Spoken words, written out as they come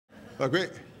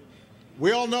Look,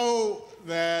 we all know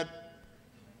that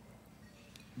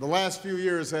the last few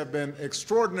years have been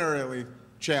extraordinarily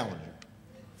challenging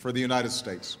for the United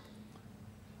States.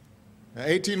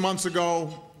 18 months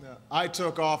ago, I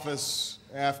took office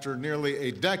after nearly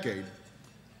a decade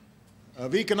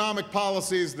of economic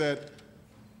policies that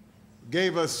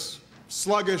gave us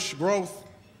sluggish growth,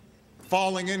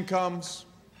 falling incomes,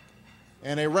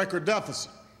 and a record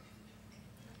deficit,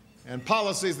 and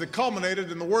policies that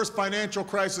culminated in the worst financial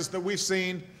crisis that we've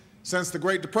seen since the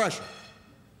Great Depression.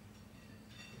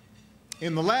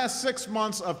 In the last 6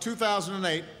 months of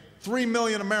 2008, 3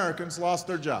 million Americans lost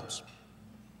their jobs.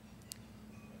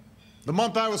 The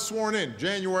month I was sworn in,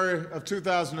 January of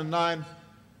 2009,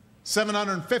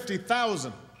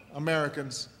 750,000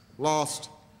 Americans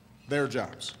lost their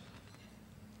jobs.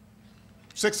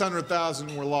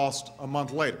 600,000 were lost a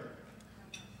month later.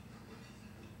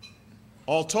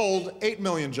 All told, 8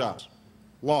 million jobs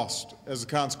lost as a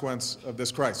consequence of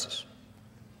this crisis.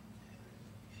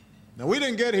 Now, we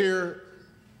didn't get here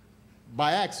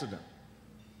by accident.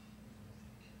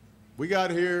 We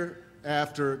got here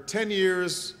after 10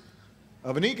 years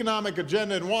of an economic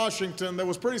agenda in Washington that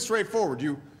was pretty straightforward.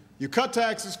 You cut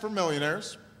taxes for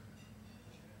millionaires,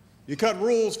 you cut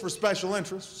rules for special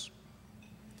interests,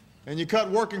 and you cut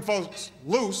working folks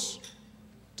loose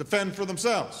to fend for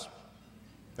themselves.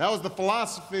 That was the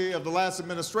philosophy of the last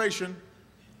administration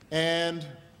and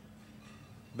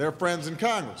their friends in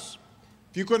Congress.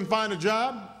 If you couldn't find a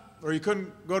job or you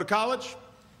couldn't go to college,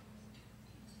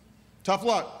 tough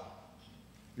luck.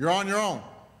 You're on your own.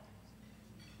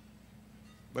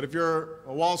 But if you're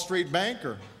a Wall Street bank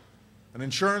or an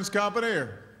insurance company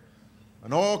or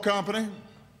an oil company,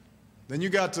 then you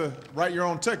got to write your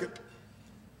own ticket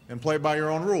and play by your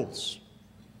own rules.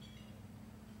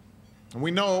 And we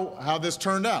know how this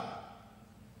turned out.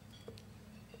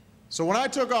 So when I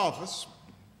took office,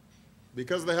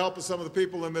 because of the help of some of the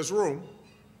people in this room,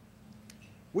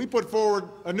 we put forward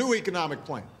a new economic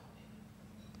plan,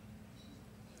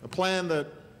 a plan that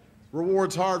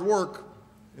rewards hard work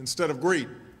instead of greed,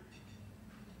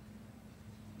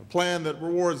 a plan that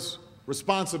rewards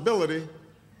responsibility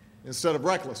instead of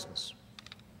recklessness,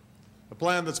 a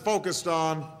plan that's focused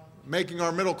on making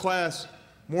our middle class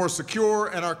more secure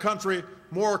and our country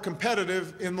more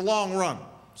competitive in the long run,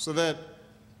 so that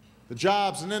the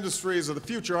jobs and industries of the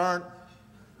future aren't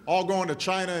all going to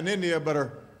China and India, but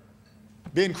are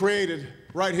being created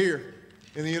right here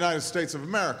in the United States of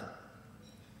America.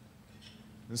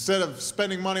 Instead of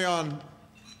spending money on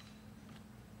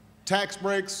tax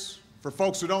breaks for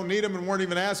folks who don't need them and weren't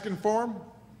even asking for them,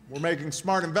 we're making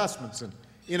smart investments in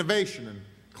innovation and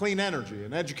clean energy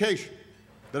and education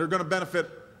that are going to benefit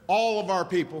all of our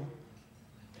people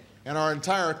and our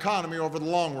entire economy over the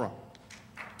long run.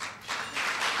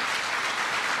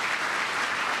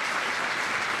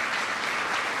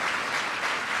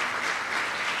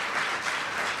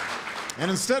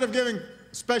 And instead of giving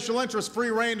special interests free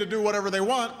rein to do whatever they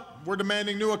want, we're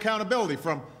demanding new accountability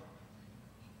from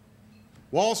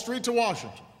Wall Street to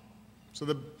Washington. So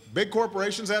the big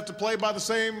corporations have to play by the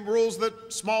same rules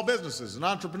that small businesses and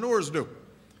entrepreneurs do.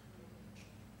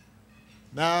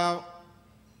 Now,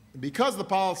 because the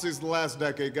policies of the last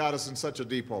decade got us in such a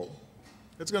deep hole,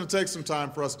 it's going to take some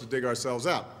time for us to dig ourselves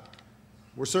out.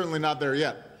 We're certainly not there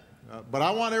yet. But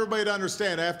I want everybody to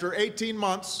understand, after 18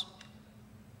 months,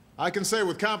 I can say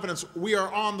with confidence we are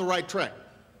on the right track.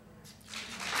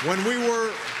 When we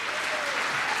were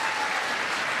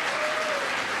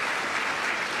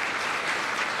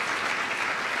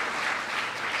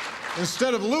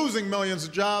instead of losing millions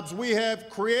of jobs, we have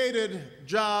created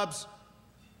jobs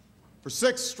for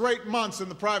 6 straight months in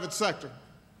the private sector.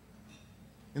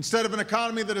 Instead of an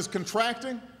economy that is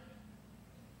contracting,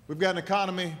 we've got an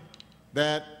economy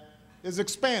that is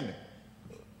expanding.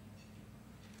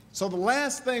 So the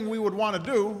last thing we would want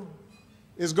to do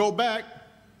is go back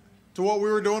to what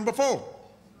we were doing before.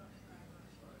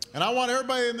 And I want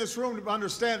everybody in this room to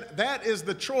understand that is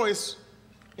the choice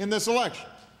in this election.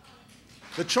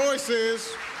 The choice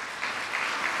is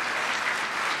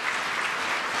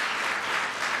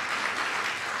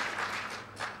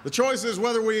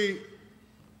whether we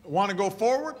want to go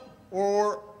forward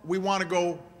or we want to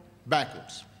go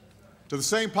backwards to the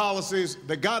same policies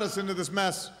that got us into this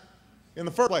mess in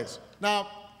the first place. Now,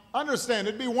 understand,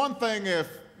 it'd be one thing if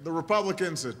the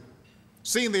Republicans had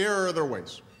seen the error of their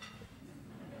ways.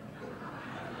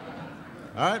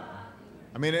 All right?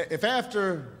 I mean, if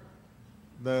after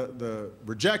the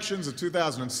rejections of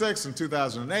 2006 and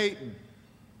 2008 and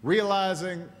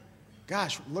realizing,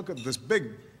 gosh, look at this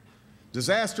big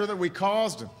disaster that we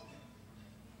caused and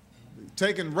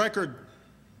taking record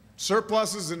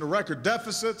surpluses into record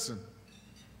deficits and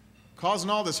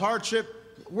causing all this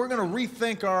hardship. We're going to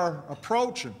rethink our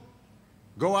approach and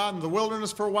go out in the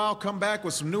wilderness for a while, come back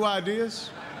with some new ideas.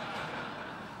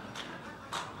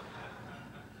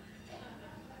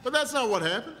 But that's not what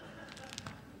happened.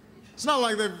 It's not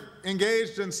like they've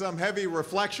engaged in some heavy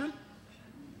reflection.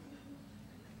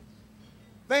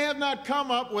 They have not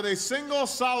come up with a single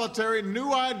solitary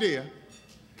new idea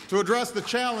to address the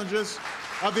challenges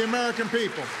of the American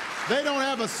people. They don't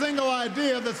have a single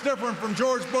idea that's different from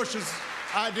George Bush's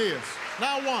ideas.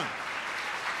 Not one.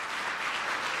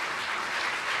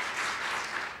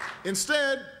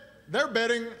 Instead, they're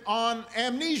betting on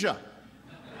amnesia.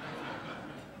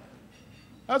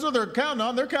 That's what they're counting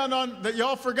on. They're counting on that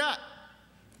y'all forgot.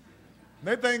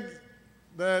 They think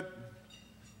that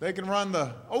they can run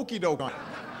the okey doke on you,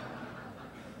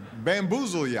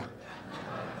 bamboozle you. I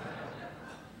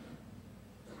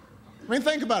mean,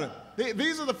 think about it.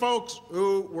 These are the folks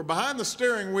who were behind the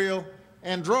steering wheel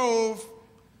and drove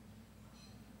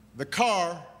the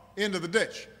car into the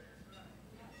ditch.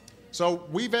 So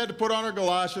we've had to put on our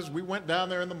galoshes. We went down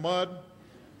there in the mud.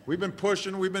 We've been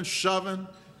pushing. We've been shoving.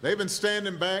 They've been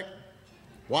standing back,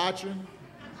 watching.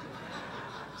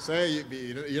 Say,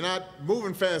 you're not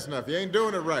moving fast enough. You ain't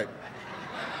doing it right.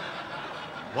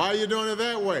 Why are you doing it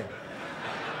that way?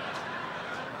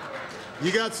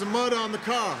 You got some mud on the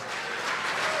car.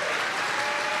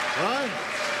 Right?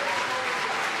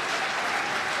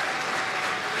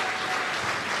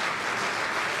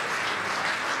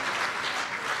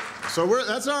 So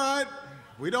that's all right.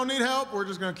 We don't need help. We're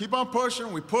just going to keep on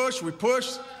pushing. We push.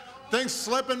 Things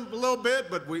slipping a little bit,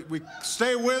 but we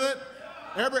stay with it.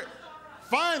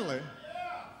 Finally,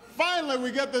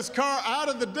 we get this car out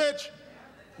of the ditch.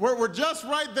 We're just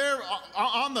right there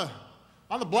on the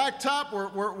blacktop.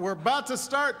 We're about to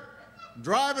start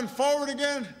driving forward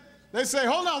again. They say,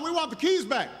 hold on, we want the keys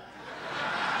back.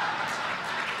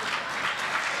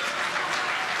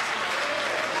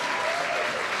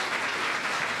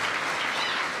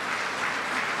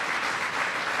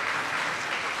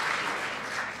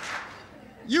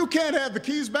 You can't have the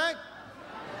keys back.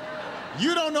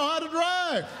 You don't know how to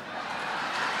drive.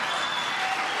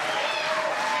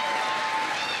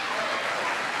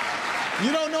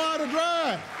 You don't know how to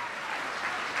drive.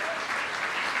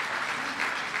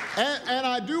 And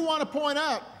I do want to point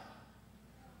out,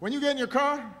 when you get in your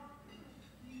car,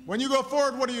 when you go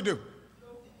forward, what do?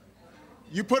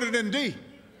 You put it in D.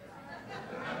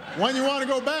 When you want to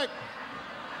go back,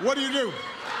 what do?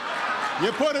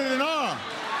 You put it in R.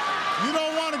 You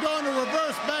don't want to go into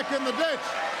reverse back in the ditch.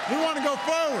 We want to go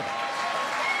forward.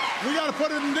 We got to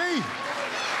put it in D.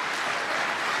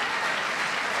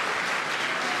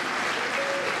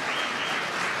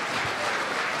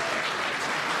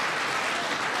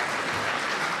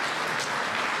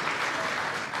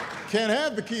 Can't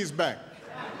have the keys back.